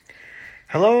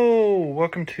Hello,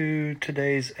 welcome to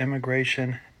today's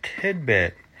immigration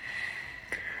tidbit.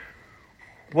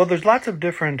 Well, there's lots of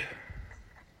different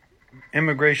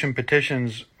immigration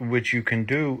petitions which you can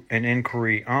do an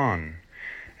inquiry on,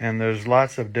 and there's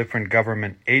lots of different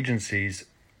government agencies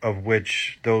of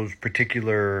which those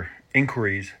particular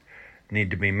inquiries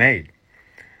need to be made.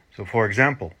 So, for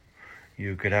example,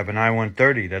 you could have an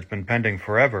I-130 that's been pending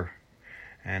forever,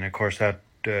 and of course that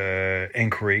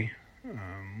inquiry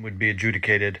would be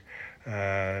adjudicated,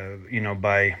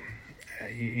 by,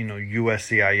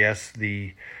 USCIS,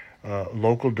 the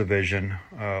local division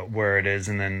where it is,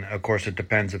 and then of course it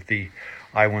depends if the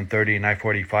I-130 and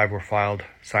I-45 were filed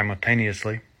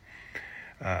simultaneously,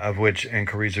 of which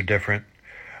inquiries are different.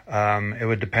 It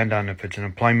would depend on if it's an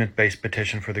employment-based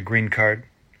petition for the green card.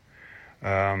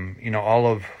 All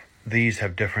of these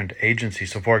have different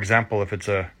agencies. So, for example, if it's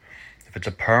a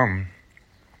perm,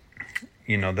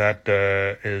 that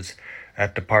is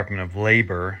at Department of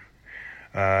Labor.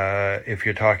 If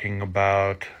you're talking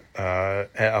about a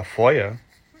FOIA,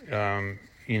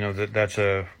 that's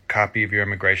a copy of your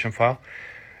immigration file.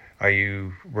 Are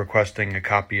you requesting a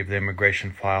copy of the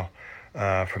immigration file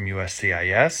from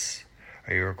USCIS?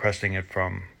 Are you requesting it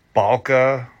from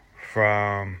BALCA,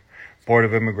 from Board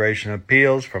of Immigration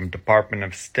Appeals, from Department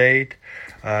of State?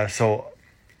 So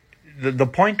the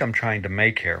point I'm trying to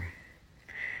make here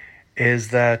is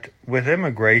that with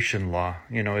immigration law,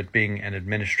 it being an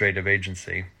administrative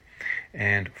agency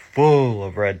and full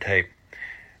of red tape,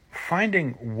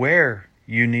 finding where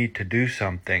you need to do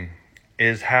something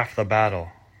is half the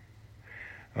battle.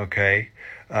 Okay?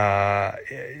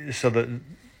 So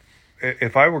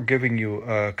if I were giving you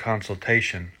a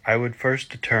consultation, I would first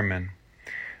determine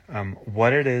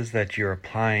what it is that you're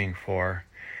applying for,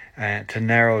 to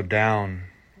narrow down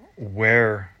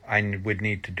where I would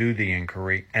need to do the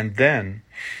inquiry, and then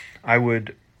I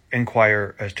would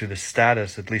inquire as to the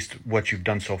status, at least what you've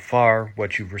done so far,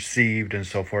 what you've received, and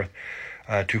so forth,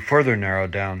 to further narrow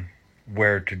down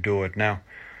where to do it. Now,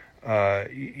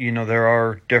 there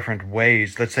are different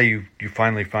ways. Let's say you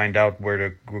finally find out where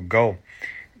to go.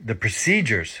 The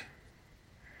procedures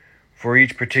for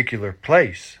each particular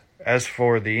place, as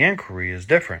for the inquiry, is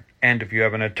different. And if you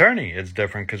have an attorney, it's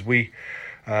different, because we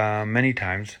many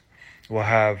times will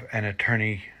have an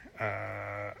attorney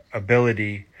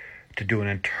ability to do an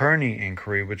attorney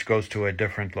inquiry, which goes to a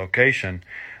different location.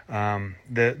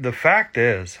 The fact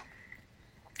is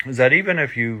that even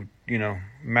if you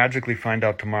magically find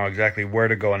out tomorrow exactly where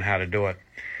to go and how to do it,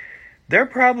 they're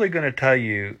probably going to tell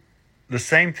you the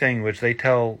same thing which they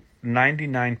tell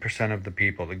 99% of the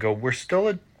people. They go, we're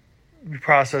still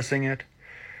processing it.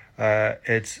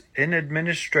 It's in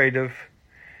administrative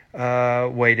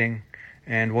waiting,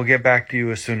 and we'll get back to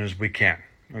you as soon as we can.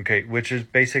 Okay, which is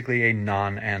basically a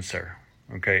non-answer.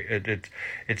 Okay,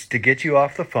 it's to get you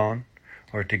off the phone,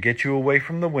 or to get you away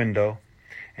from the window,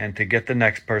 and to get the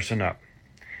next person up.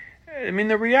 I mean,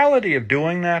 the reality of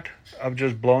doing that, of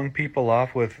just blowing people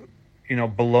off with,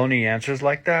 baloney answers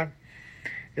like that,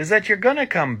 is that you're gonna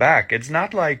come back. It's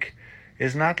not like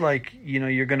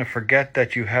you're gonna forget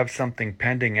that you have something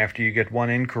pending after you get one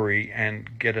inquiry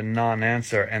and get a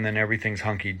non-answer, and then everything's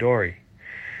hunky-dory.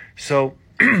 So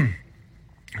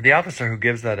the officer who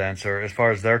gives that answer, as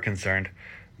far as they're concerned,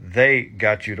 they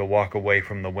got you to walk away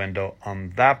from the window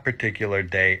on that particular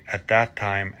day at that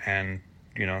time, and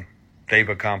they've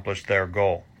accomplished their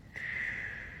goal.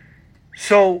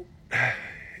 So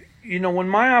when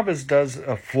my office does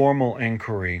a formal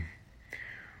inquiry,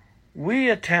 we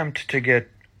attempt to get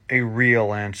a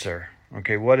real answer.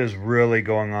 Okay, what is really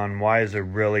going on? Why is it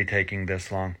really taking this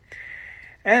long?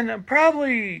 And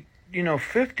probably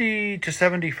 50 to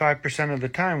 75% of the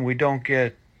time, we don't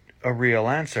get a real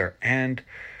answer. And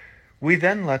we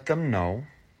then let them know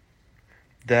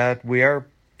that we are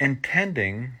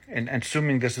intending, and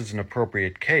assuming this is an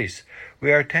appropriate case,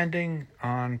 we are intending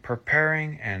on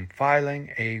preparing and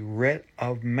filing a writ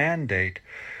of mandate,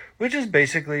 which is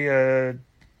basically a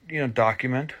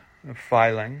document, a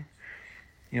filing,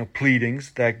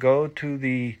 pleadings that go to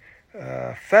the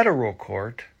federal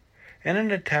court in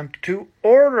an attempt to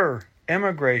order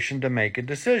immigration to make a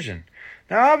decision.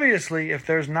 Now, obviously, if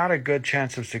there's not a good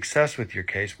chance of success with your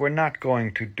case, we're not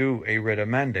going to do a writ of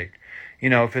mandate.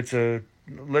 If it's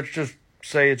let's just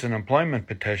say it's an employment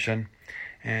petition,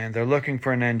 and they're looking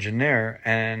for an engineer,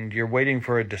 and you're waiting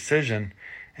for a decision,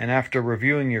 and after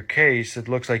reviewing your case, it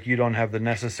looks like you don't have the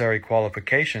necessary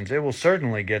qualifications, it will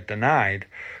certainly get denied.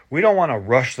 We don't want to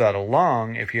rush that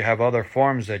along if you have other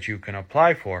forms that you can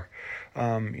apply for.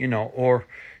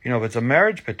 If it's a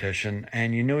marriage petition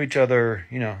and you knew each other,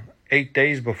 8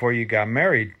 days before you got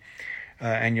married,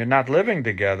 and you're not living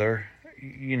together,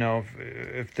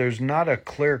 if there's not a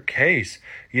clear case,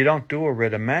 you don't do a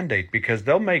writ of mandate, because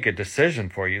they'll make a decision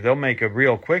for you. They'll make a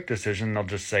real quick decision. They'll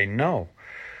just say no.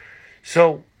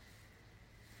 So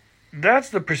that's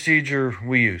the procedure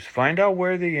we use. Find out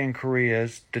where the inquiry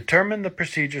is, determine the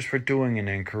procedures for doing an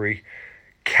inquiry,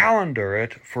 calendar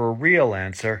it for a real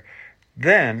answer.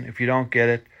 Then, if you don't get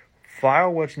it,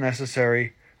 file what's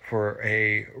necessary for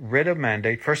a writ of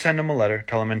mandate. First, send them a letter.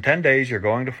 Tell them in 10 days you're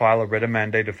going to file a writ of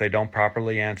mandate if they don't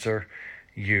properly answer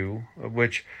you,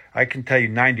 which I can tell you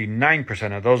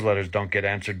 99% of those letters don't get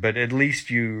answered, but at least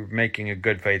you're making a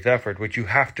good faith effort, which you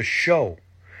have to show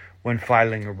when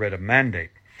filing a writ of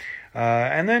mandate.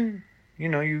 And then,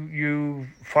 you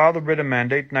file the writ of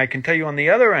mandate, and I can tell you on the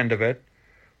other end of it,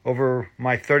 over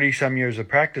my 30-some years of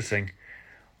practicing,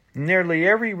 nearly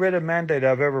every writ of mandate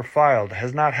I've ever filed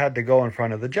has not had to go in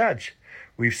front of the judge.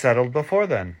 We've settled before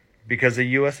then, because a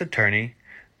U.S. attorney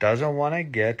doesn't want to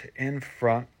get in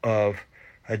front of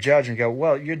a judge and go,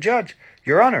 well,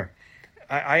 Your Honor,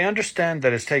 I understand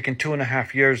that it's taken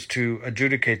 2.5 years to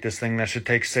adjudicate this thing that should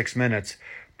take 6 minutes,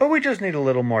 but we just need a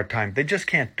little more time. They just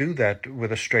can't do that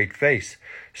with a straight face.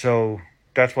 So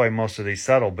that's why most of these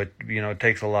settle, but it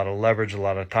takes a lot of leverage, a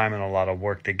lot of time, and a lot of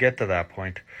work to get to that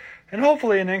point. And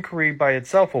hopefully an inquiry by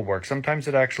itself will work. Sometimes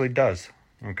it actually does.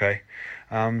 Okay?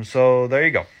 So there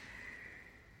you go.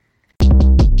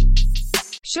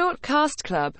 Shortcast Club.